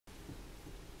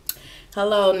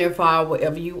Hello, near far,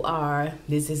 wherever you are.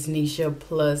 This is Nisha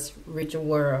plus Rich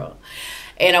World.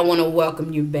 And I want to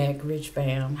welcome you back, Rich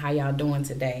Fam. How y'all doing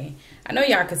today? I know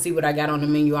y'all can see what I got on the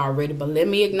menu already, but let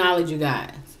me acknowledge you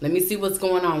guys. Let me see what's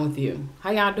going on with you.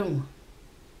 How y'all doing?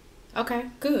 Okay,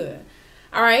 good.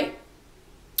 All right.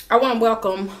 I want to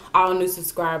welcome all new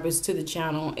subscribers to the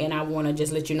channel, and I want to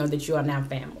just let you know that you are now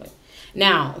family.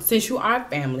 Now, since you are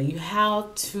family, you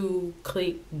have to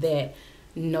click that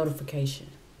notification.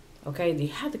 Okay, you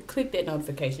have to click that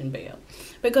notification bell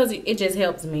because it just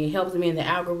helps me. It helps me in the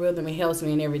algorithm. It helps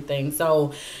me in everything.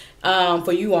 So,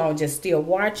 for you all just still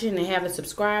watching and haven't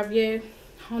subscribed yet,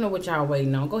 I don't know what y'all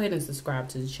waiting on. Go ahead and subscribe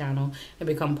to the channel and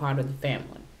become part of the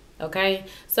family. Okay,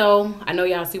 so I know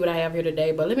y'all see what I have here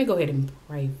today, but let me go ahead and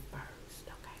pray first.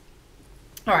 Okay,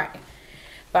 all right.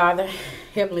 Father,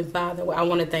 Heavenly Father, I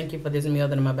want to thank you for this meal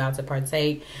that I'm about to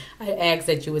partake. I ask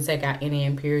that you would take out any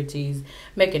impurities,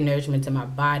 make a nourishment to my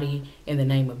body in the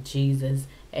name of Jesus.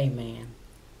 Amen.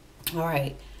 All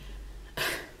right.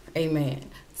 Amen.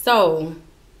 So,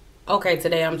 okay,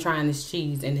 today I'm trying this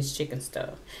cheese and this chicken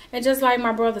stuff. And just like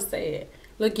my brother said,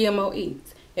 look, Gilmo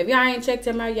Eats. If y'all ain't checked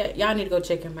him out yet, y'all need to go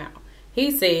check him out.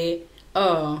 He said,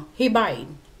 he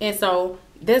biting. And so,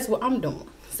 that's what I'm doing.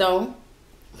 So,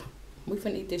 we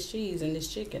finna eat this cheese and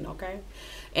this chicken, okay?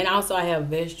 And also I have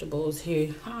vegetables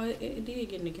here. Oh, it did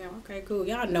get in the camera. Okay, cool.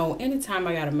 Y'all know anytime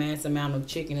I got a mass amount of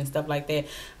chicken and stuff like that,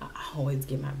 I always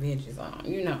get my veggies on,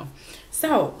 you know.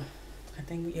 So, I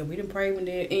think, yeah, we done prayed with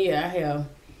that. And yeah, I have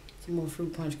some more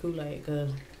fruit punch Kool-Aid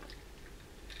because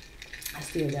I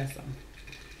still got some.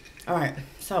 All right,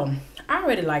 so I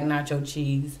already like nacho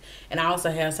cheese. And I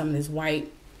also have some of this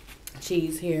white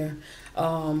cheese here.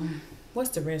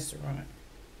 What's the restaurant?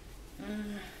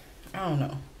 I don't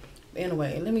know.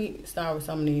 Anyway, let me start with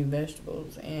some of these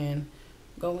vegetables and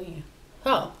go in.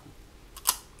 So,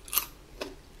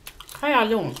 how y'all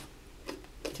doing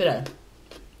today?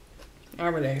 I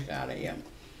really ain't shouted yet.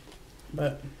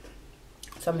 But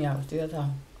some of y'all are still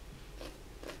talking.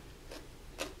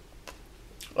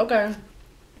 Okay.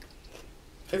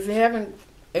 If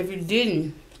you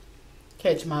didn't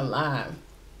catch my live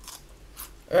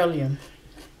earlier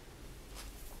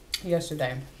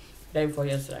yesterday, day before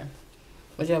yesterday,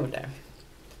 whichever day,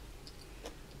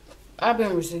 I've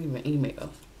been receiving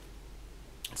emails.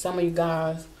 Some of you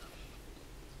guys,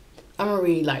 I'm gonna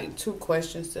read like 2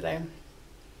 questions today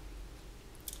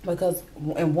because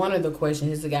in one of the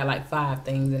questions, it's got like 5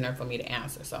 things in there for me to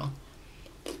answer. So,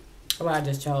 well, I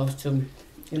just chose 2. And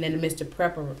then in the midst of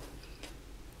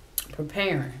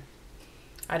preparing,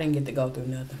 I didn't get to go through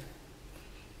nothing.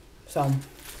 So,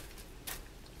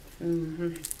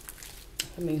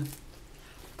 let me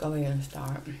go ahead and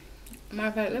start. Matter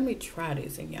of fact, let me try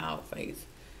this in y'all face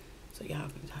so y'all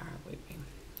can try it with me.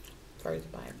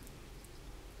 First bite.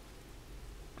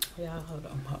 Y'all, hold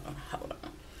on.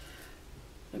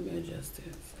 Let me adjust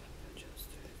this.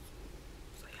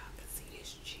 So y'all can see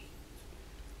this cheese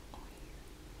on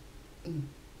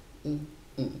here.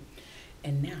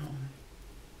 And now, I'm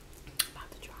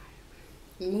about to try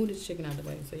it. Move this chicken out of the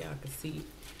way so y'all can see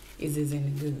is this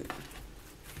any good.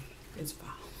 It's fine.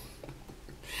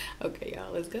 Okay,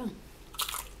 y'all, let's go.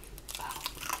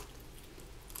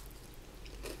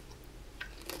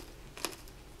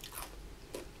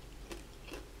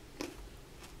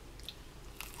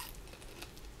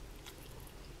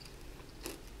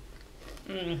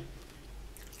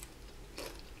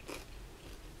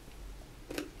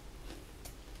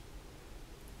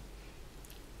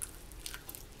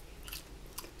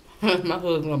 My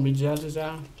husband's gonna be jealous,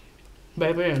 y'all.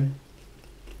 Baby.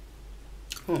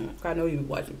 I know you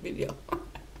watching the video.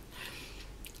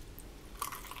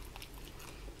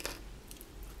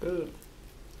 Good.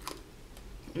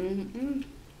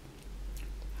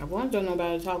 I wonder if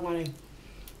nobody talk when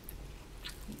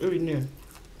they eating this.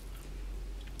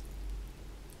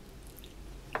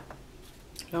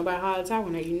 Nobody hardly talk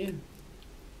when they eating this.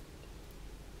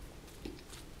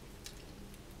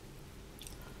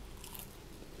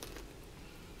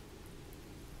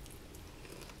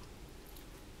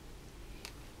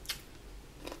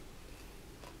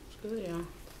 Good, y'all.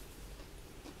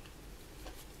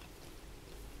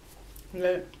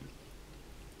 Look.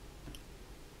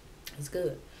 It's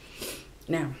good.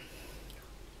 Now,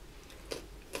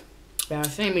 y'all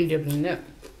seen me dipping in that.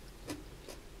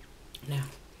 Now,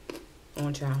 I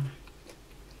want y'all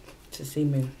to see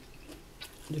me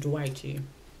do the white cheese.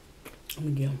 Let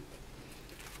me get them.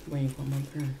 Waiting for my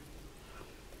turn.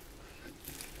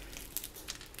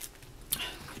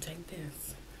 Take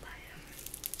this.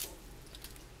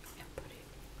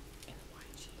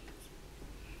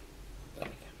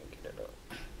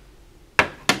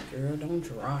 Girl, don't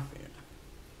drop it.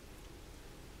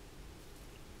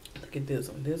 Get this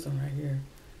one. This one right here.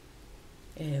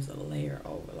 It has a layer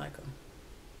over like a.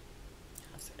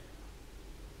 I'll say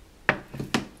that.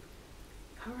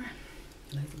 All right,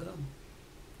 let's go.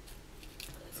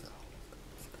 Let's go.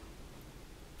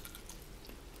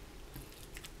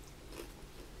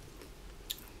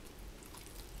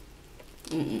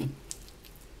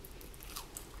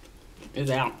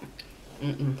 It's out.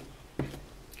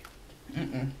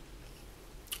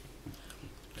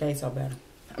 Okay, so better.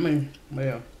 I mean,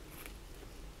 well,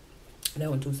 that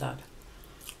one too soft.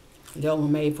 That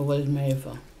one made for what it's made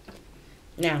for.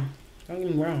 Now, don't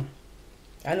get me wrong.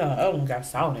 I know the other one got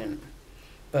salt in it.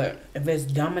 But if it's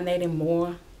dominating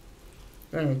more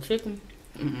than the chicken,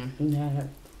 nah.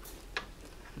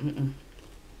 I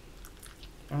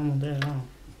don't want that at all.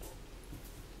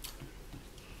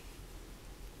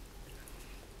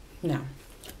 Now,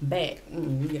 back.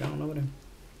 You get on over there.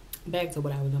 Back to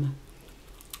what I was doing.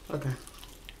 Okay.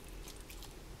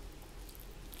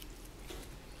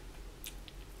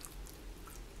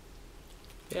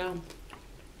 Yeah.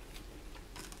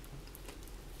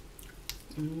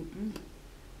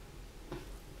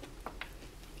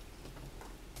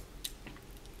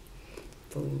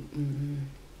 Food.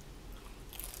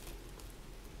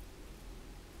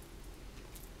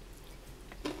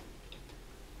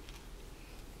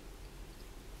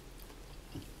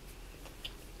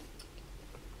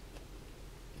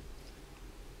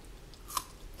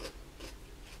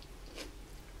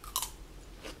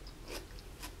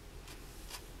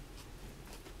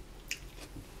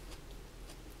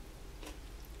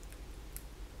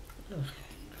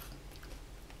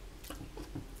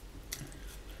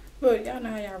 But y'all know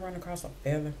how y'all run across a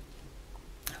feather?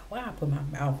 Why I put my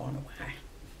mouth on it? Why?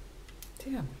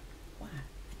 Tell me. Why?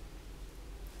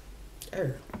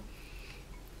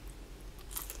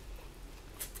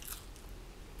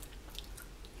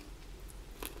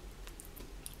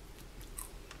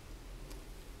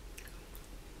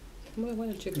 Where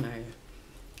the chicken at?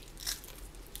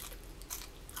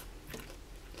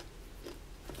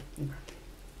 Okay.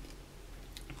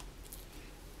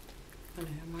 I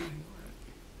have mine.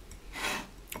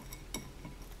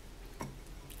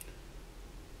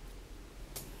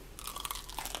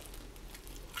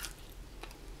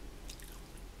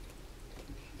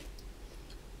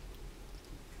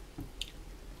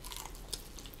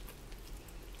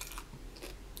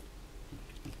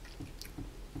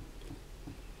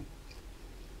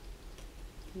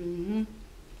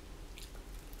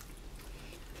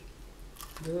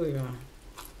 Good, y'all.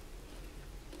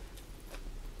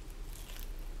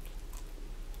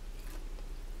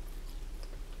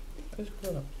 It's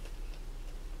good.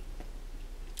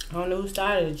 I don't know who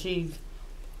started the cheese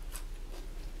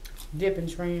dipping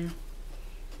trend,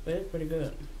 but it's pretty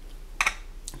good.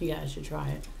 You guys should try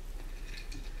it.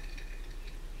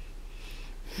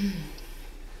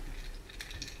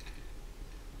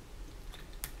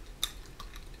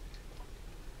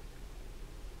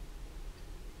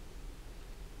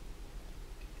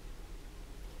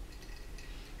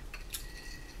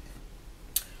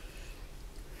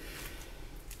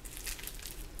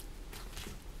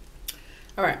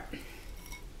 All right,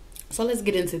 so let's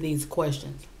get into these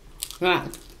questions. All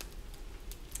right,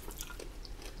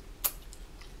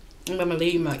 I'm gonna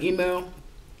leave my email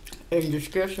in the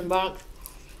description box.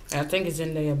 And I think it's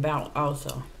in there about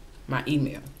also my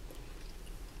email.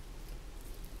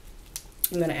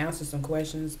 I'm gonna answer some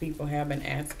questions people have been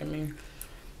asking me.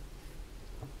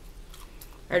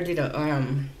 I did a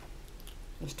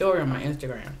story on my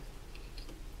Instagram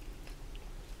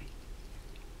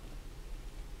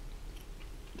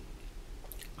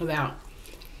about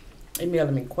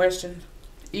emailing me questions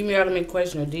or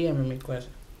DMing me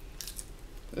questions.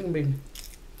 It can be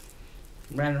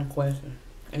random questions,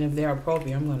 and if they're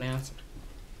appropriate, I'm gonna answer.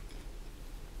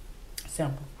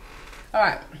 Simple. All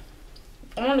right,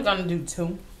 I'm only gonna do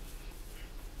 2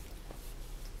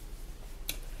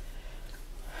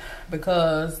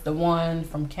 because the one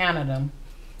from Canada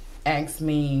asked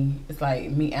me, it's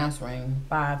like me answering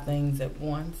 5 things at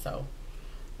once, so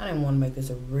I didn't want to make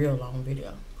this a real long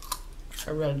video. I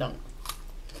really don't.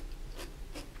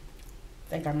 I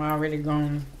think I'm already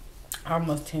gone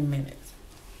almost 10 minutes.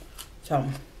 So,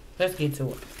 let's get to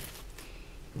it.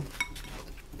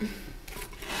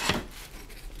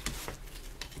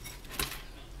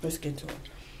 Let's get to it.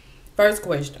 First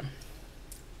question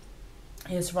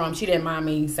is from, she didn't mind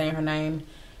me saying her name,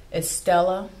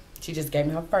 Estella. She just gave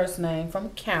me her first name,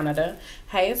 from Canada.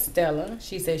 Hey, Estella.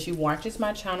 She says she watches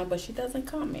my channel, but she doesn't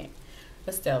comment.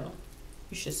 Estella,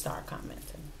 you should start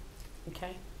commenting.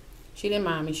 Okay? She didn't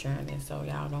mind me sharing this, so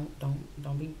y'all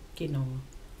don't be getting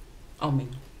on me.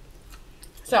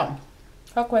 So,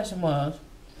 her question was,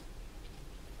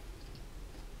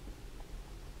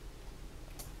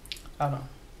 Hold on.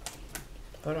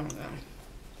 Hold on now.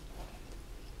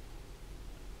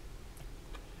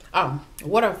 Oh,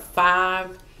 what are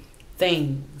 5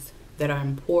 things that are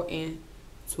important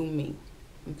to me?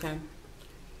 Okay.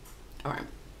 All right.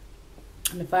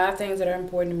 And the 5 things that are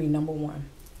important to me, number 1,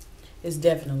 is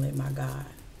definitely my God,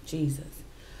 Jesus.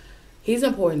 He's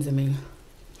important to me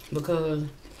because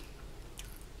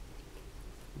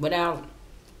without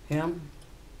him,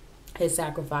 his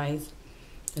sacrifice,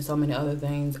 and so many other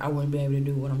things, I wouldn't be able to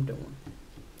do what I'm doing.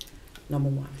 Number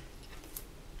 1.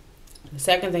 The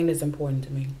second thing that's important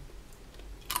to me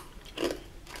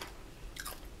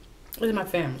is my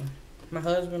family. My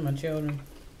husband, my children.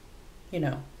 You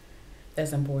know,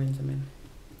 that's important to me.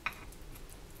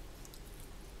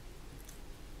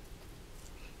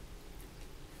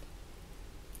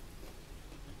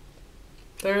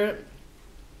 Third,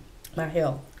 my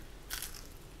health.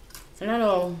 And I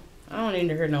don't need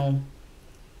to hear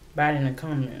nobody in the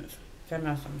comments tell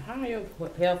me something. How your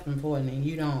health important and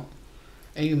you don't,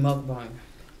 and you mukbang?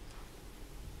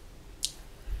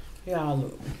 Y'all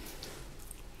look.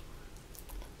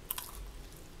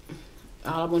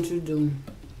 All I want you to do,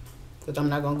 because I'm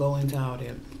not going to go into all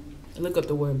that, look up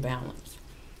the word balance.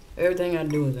 Everything I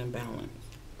do is in balance.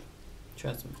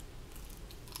 Trust me.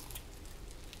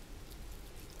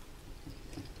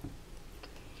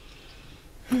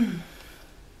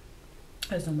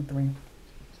 That's number 3.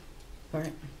 All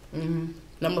right.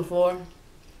 Number 4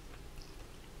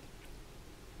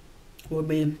 will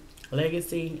be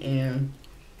legacy and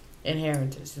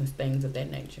inheritance and things of that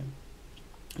nature.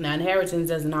 Now, inheritance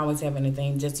doesn't always have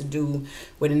anything just to do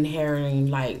with inheriting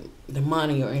like the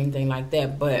money or anything like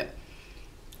that, but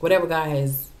whatever God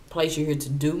has placed you here to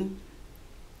do,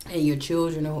 and your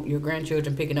children or your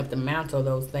grandchildren picking up the mantle,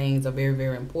 those things are very,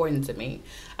 very important to me.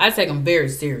 I take them very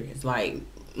serious, like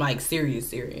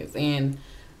serious. And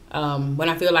when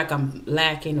I feel like I'm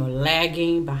lacking or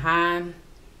lagging behind,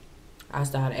 I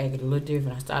start acting a little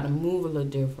different. I start to move a little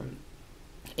different.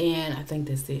 And I think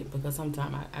that's it, because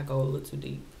sometimes I go a little too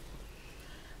deep.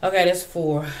 Okay, that's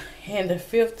 4. And the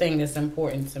 5th thing that's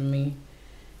important to me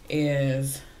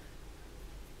is,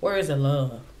 where is the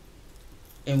love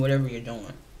in whatever you're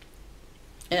doing?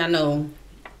 And I know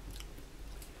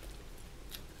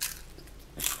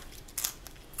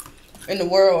in the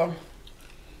world,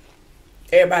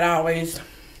 everybody always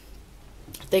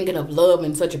thinking of love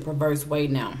in such a perverse way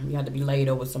now. You have to be laid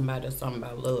over somebody or something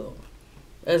about love.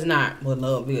 That's not what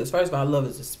love is. First of all, love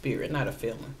is a spirit, not a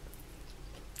feeling.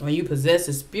 When you possess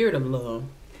the spirit of love,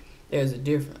 there's a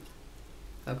difference.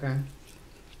 Okay?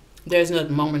 There's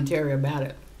nothing momentary about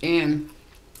it. And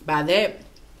by that,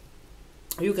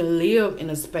 you can live in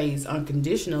a space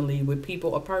unconditionally with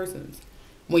people or persons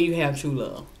when you have true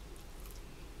love.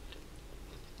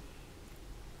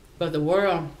 But the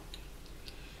world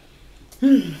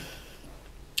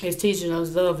is teaching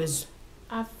us love is,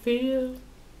 I feel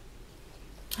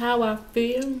how I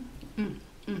feel.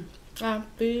 I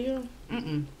feel.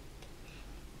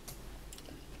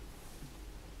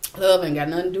 Love ain't got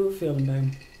nothing to do with feeling,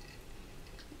 baby.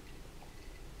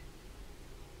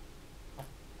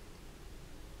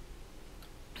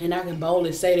 And I can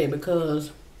boldly say that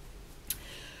because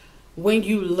when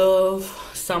you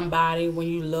love somebody, when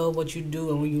you love what you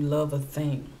do, and when you love a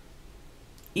thing,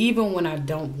 even when I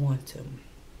don't want to,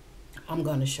 I'm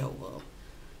going to show up.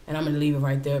 And I'm going to leave it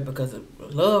right there, because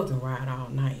love can ride all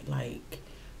night. Like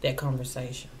that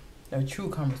conversation. The true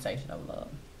conversation of love.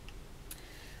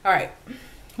 All right.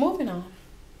 Moving on.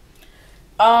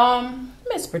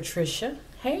 Miss Patricia.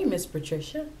 Hey, Miss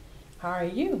Patricia. How are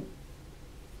you?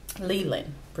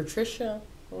 Leland. Patricia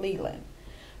Leland.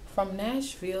 From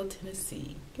Nashville,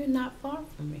 Tennessee. You're not far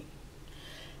from me.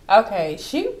 Okay.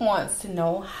 She wants to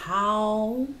know,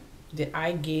 how did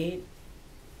I get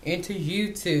into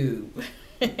YouTube?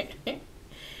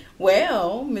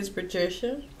 Well, Miss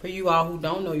Patricia, for you all who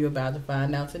don't know, you're about to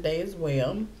find out today as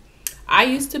well. I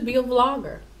used to be a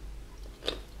vlogger.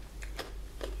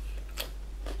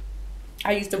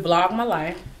 I used to vlog my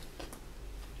life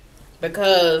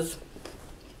because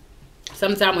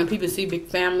sometimes when people see big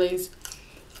families,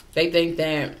 they think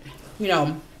that, you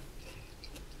know,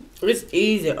 it's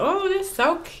easy. Oh, that's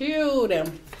so cute.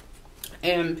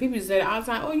 And people say all the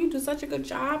time, oh, you do such a good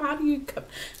job. How do you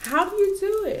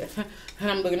do it?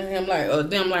 And I'm looking at him like,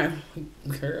 them like,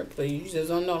 girl, please, you just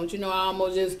don't know. Don't you know I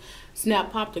almost just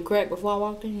snap, popped, and cracked before I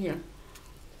walked in here?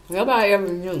 Nobody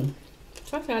ever knew.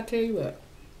 So I gotta tell you what,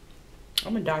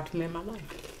 I'm gonna document my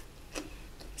life.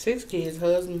 6 kids,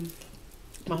 husband.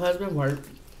 My husband worked.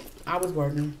 I was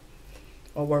working.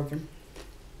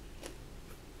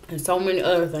 And so many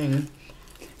other things.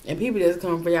 And people just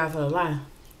come for y'all for the life.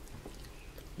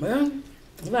 Well,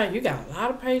 it's like you got a lot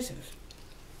of patience.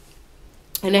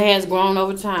 And it has grown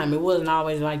over time. It wasn't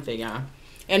always like that, y'all.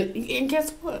 And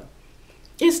guess what?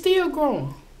 It's still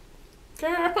growing.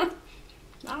 Girl,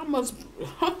 I almost,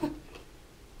 I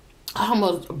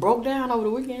almost broke down over the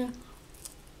weekend.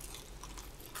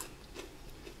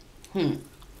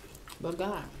 But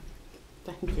God,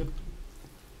 thank you.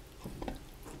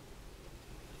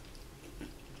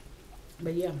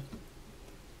 But yeah.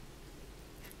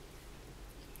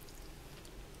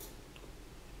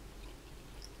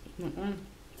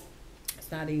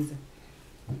 It's not easy.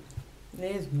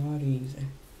 It's not easy.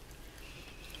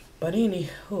 But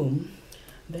anywho,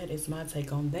 that is my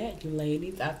take on that, you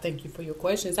ladies. I thank you for your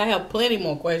questions. I have plenty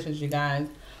more questions, you guys.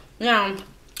 Now,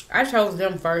 I chose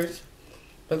them first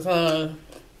because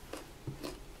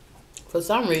for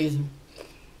some reason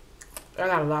I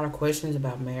got a lot of questions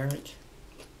about marriage.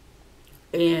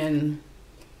 And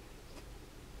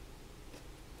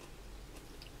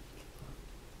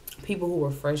people who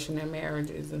are fresh in their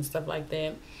marriages and stuff like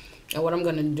that. And what I'm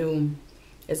going to do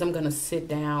is I'm going to sit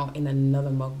down in another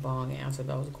mukbang and answer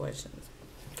those questions.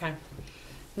 Okay?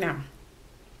 Now,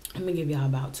 let me give y'all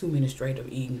about 2 minutes straight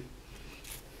of eating.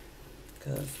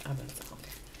 Because I've been so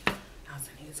okay. I'll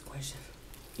send you these questions.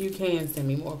 You can send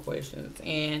me more questions.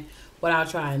 And what I'll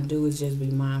try and do is just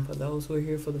be mindful of those who are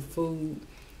here for the food.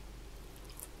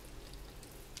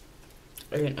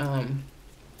 And,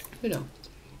 you know.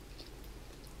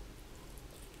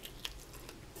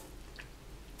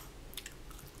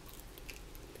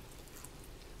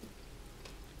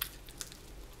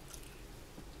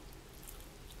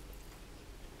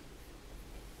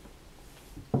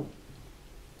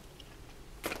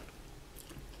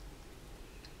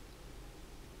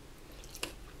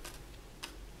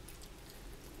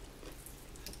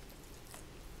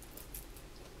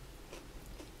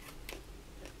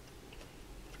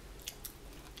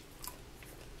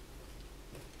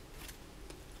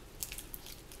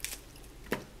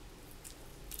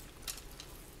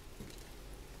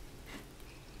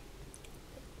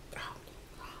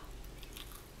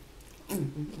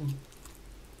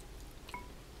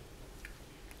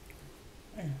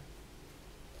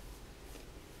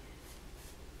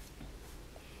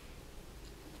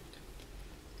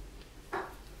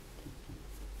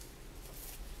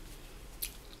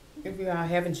 If you all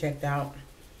haven't checked out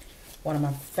one of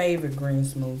my favorite green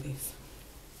smoothies,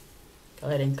 go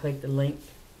ahead and click the link,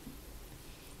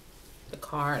 the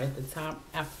card at the top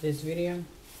after this video,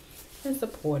 and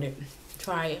support it.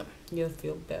 Try it. You'll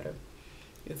feel better.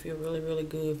 You'll feel really, really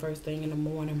good first thing in the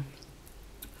morning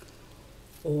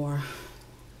or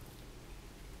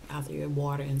after your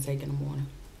water intake in the morning.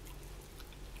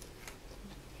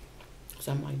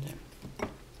 Something like that.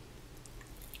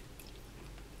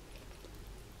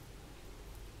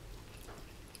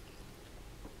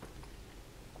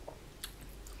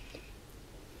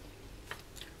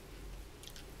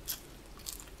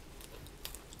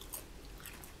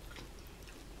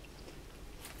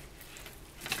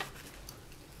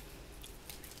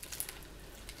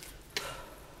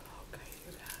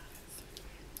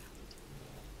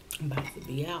 I'm about to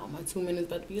be out. My 2 minutes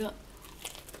about to be up.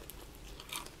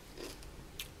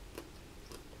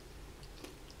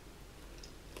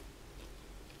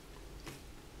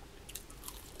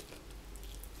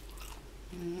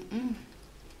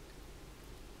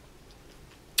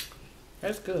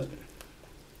 That's good.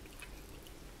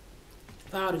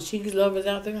 For all the cheese lovers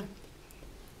out there,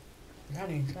 y'all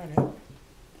need to try that.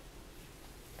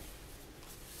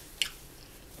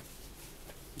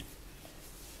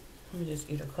 Let me just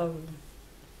eat a couple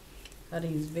of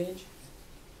these veggies.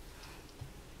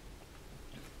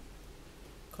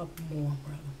 Couple more,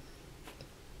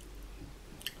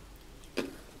 brother.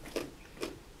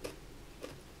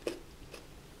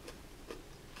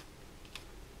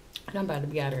 And I'm about to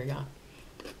be out here, y'all.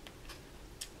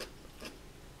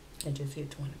 I just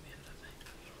hit 20 minutes,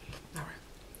 I think.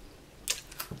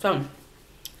 Alright. So,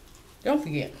 don't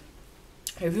forget,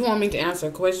 if you want me to answer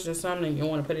a question or something and you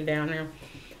want to put it down there,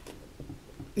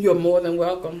 you're more than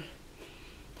welcome.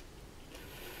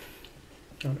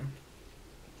 Okay.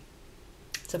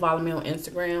 To follow me on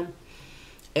Instagram,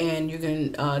 and you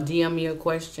can DM me a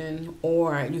question,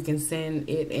 or you can send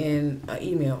it in an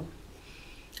email.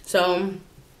 So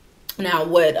now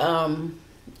what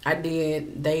I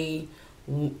did, they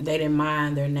didn't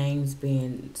mind their names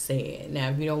being said. Now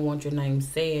if you don't want your name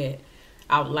said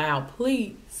out loud,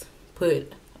 please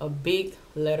put a big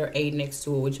letter A next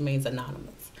to it, which means anonymous.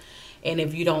 And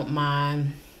if you don't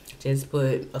mind, just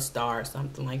put a star or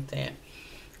something like that,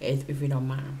 if you don't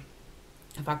mind.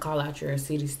 If I call out your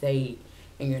city, state,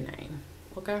 and your name.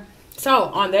 Okay? So,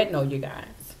 on that note, you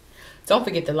guys. Don't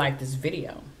forget to like this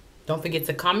video. Don't forget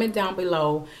to comment down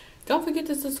below. Don't forget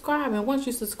to subscribe. And once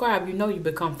you subscribe, you know you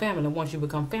become family. And once you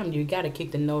become family, you got to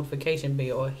kick the notification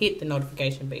bell or hit the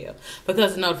notification bell.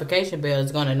 Because the notification bell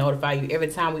is going to notify you every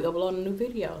time we upload a new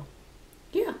video.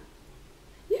 Yeah.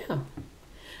 Yeah.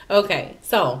 Okay.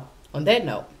 So, on that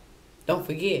note, don't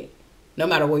forget, no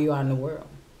matter where you are in the world,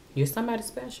 you're somebody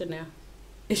special now.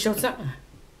 It's your time.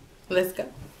 Let's go.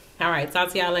 All right. Talk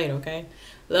to y'all later, okay?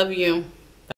 Love you.